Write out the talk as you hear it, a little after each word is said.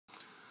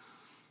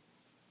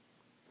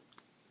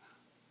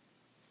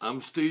I'm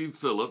Steve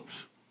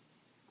Phillips,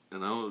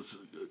 and I was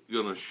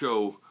going to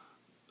show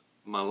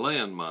my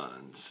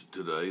landmines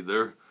today.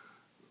 They're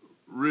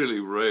really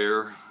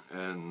rare,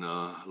 and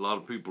a lot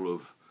of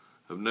people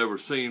have never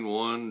seen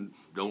one,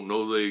 don't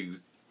know they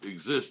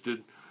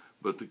existed,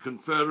 but the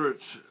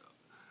Confederates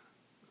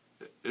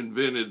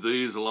invented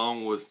these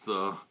along with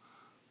a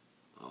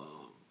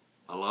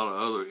lot of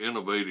other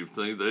innovative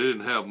things. They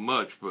didn't have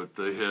much, but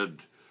they had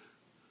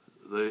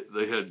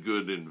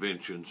good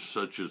inventions,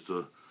 such as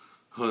the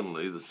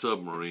Hunley, the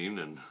submarine,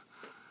 and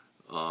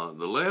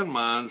the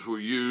landmines were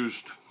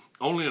used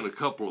only in a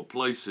couple of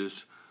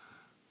places,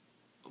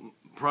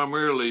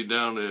 primarily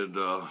down at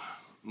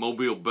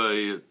Mobile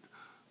Bay at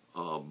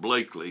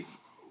Blakely.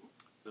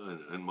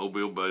 In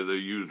Mobile Bay, they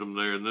used them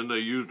there, and then they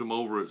used them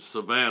over at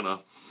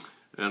Savannah,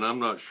 and I'm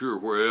not sure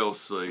where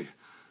else they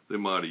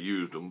might have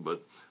used them,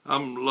 but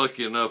I'm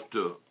lucky enough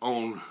to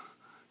own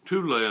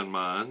 2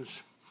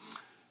 landmines.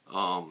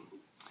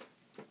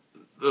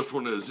 This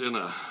one is in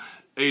a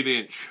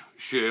 8-inch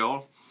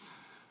shell,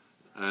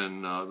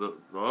 and the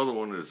other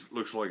one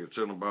looks like it's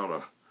in about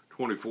a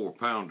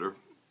 24-pounder.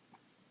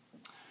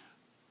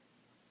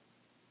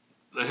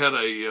 They had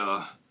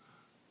a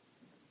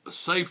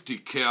safety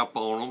cap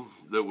on them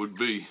that would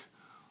be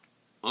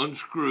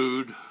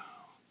unscrewed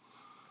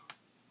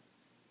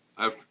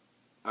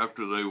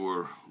after they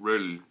were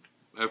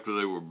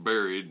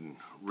buried and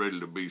ready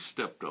to be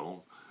stepped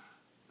on.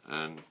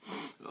 And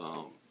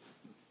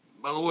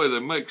by the way, they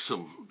make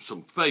some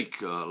fake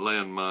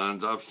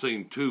landmines. I've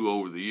seen 2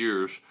 over the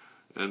years,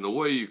 and the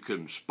way you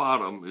can spot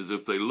them is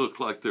if they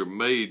look like they're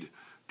made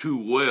too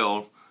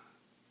well,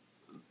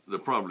 they're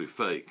probably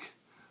fake.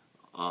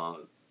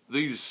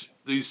 These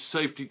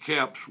safety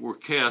caps were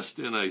cast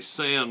in a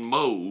sand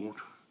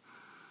mold,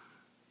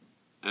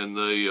 and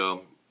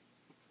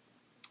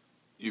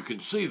you can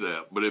see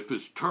that. But if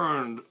it's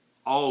turned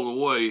all the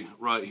way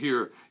right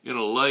here in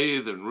a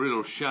lathe and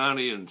real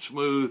shiny and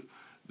smooth,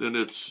 then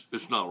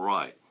it's not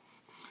right.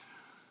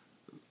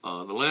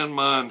 The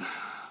landmine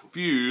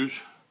fuse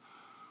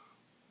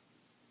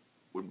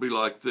would be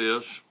like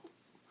this,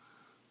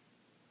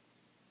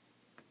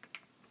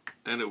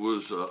 and it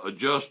was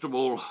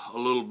adjustable a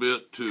little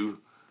bit to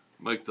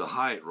make the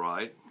height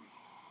right.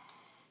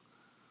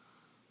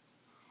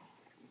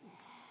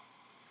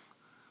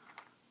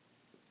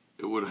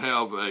 It would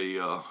have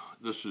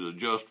this is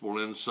adjustable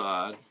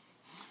inside.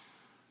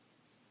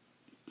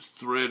 It's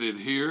threaded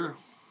here,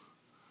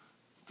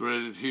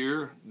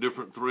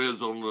 different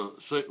threads on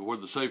where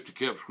the safety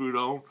cap screwed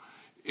on.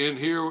 In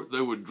here,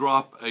 they would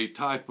drop a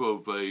type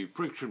of a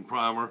friction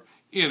primer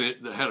in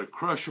it that had a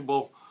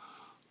crushable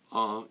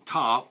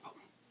top,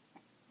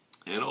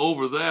 and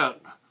over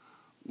that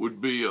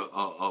would be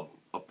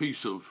a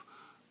piece of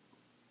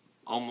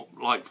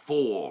like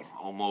foil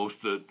almost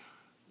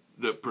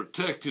that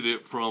protected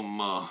it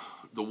from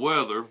the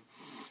weather,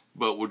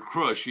 but would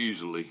crush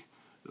easily.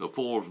 The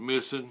foil's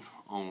missing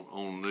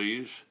on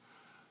these.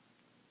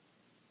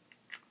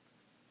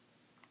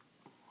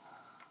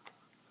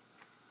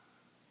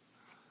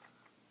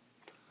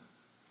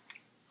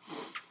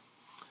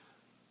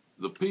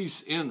 The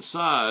piece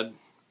inside,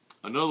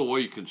 another way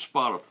you can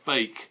spot a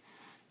fake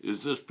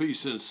is this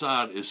piece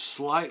inside is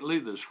slightly,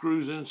 the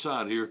screws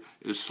inside here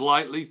is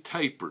slightly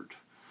tapered,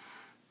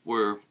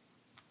 where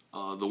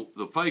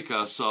the fake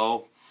I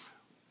saw,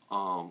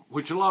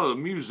 which a lot of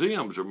the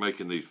museums are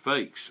making these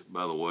fakes,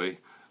 by the way.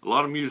 A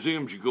lot of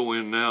museums you go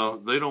in now,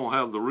 they don't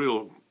have the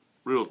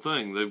real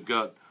thing. They've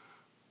got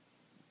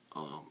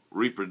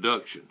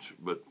reproductions,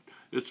 but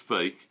it's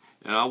fake,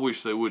 and I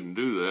wish they wouldn't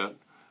do that.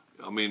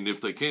 I mean, if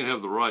they can't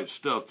have the right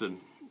stuff,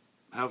 then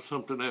have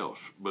something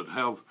else. But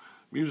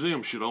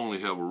museums should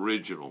only have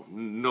original,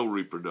 no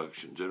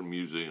reproductions in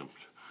museums.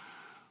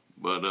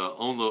 But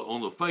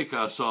on the fake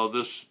I saw,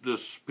 this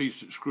piece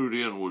that screwed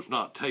in was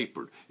not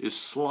tapered. It's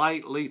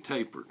slightly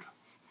tapered.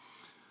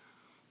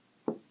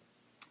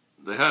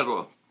 They had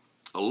a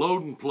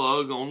loading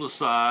plug on the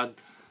side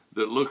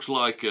that looks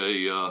like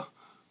a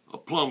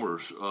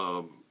plumber's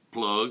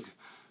plug.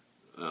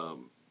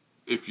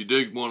 If you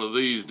dig one of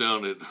these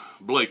down at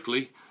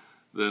Blakely,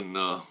 then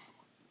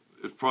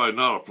it's probably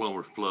not a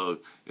plumber's plug,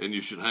 and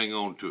you should hang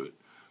on to it.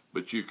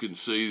 But you can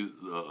see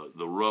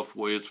the rough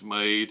way it's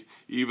made.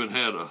 Even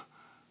had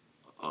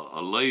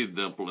a lathe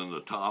dimple in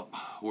the top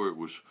where it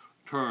was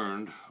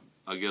turned,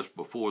 I guess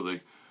before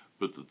they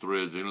put the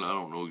threads in. I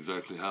don't know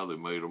exactly how they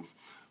made them,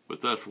 but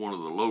that's one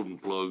of the loading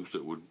plugs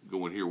that would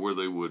go in here where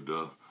they would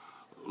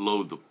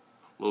load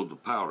the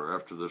powder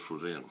after this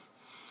was in.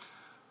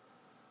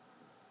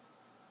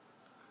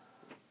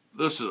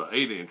 This is an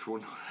 8-inch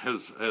one.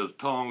 Has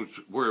tongs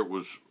where it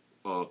was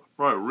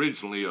probably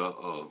originally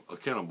a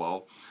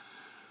cannonball,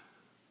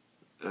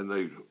 and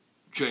they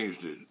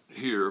changed it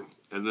here.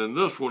 And then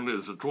this one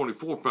is a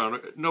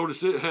 24-pounder.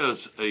 Notice it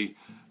has a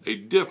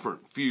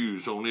different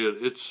fuse on it.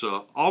 It's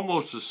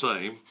almost the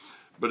same,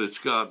 but it's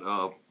got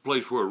a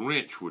place where a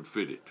wrench would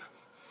fit it.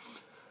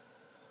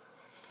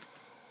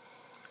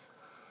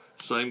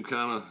 Same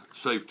kind of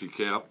safety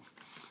cap.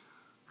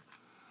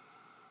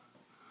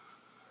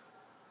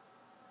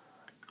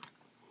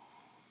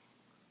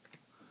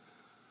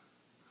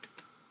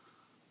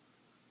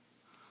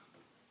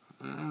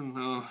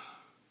 and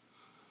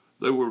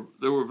they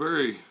were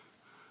very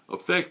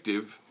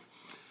effective,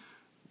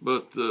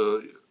 but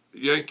the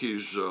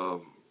Yankees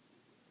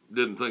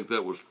didn't think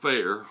that was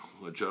fair,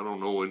 which I don't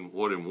know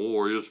what in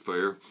war is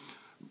fair.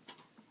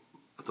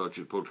 I thought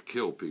you're supposed to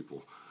kill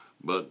people,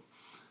 but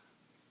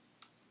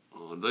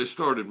they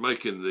started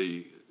making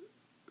the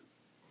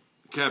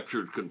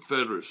captured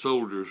Confederate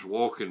soldiers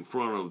walk in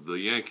front of the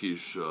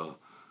Yankees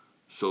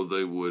so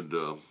they would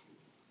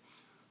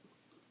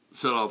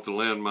set off the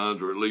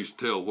landmines, or at least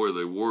tell where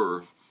they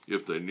were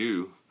if they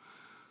knew.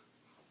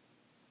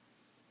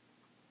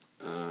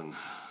 And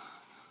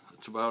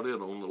that's about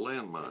it on the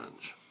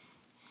landmines.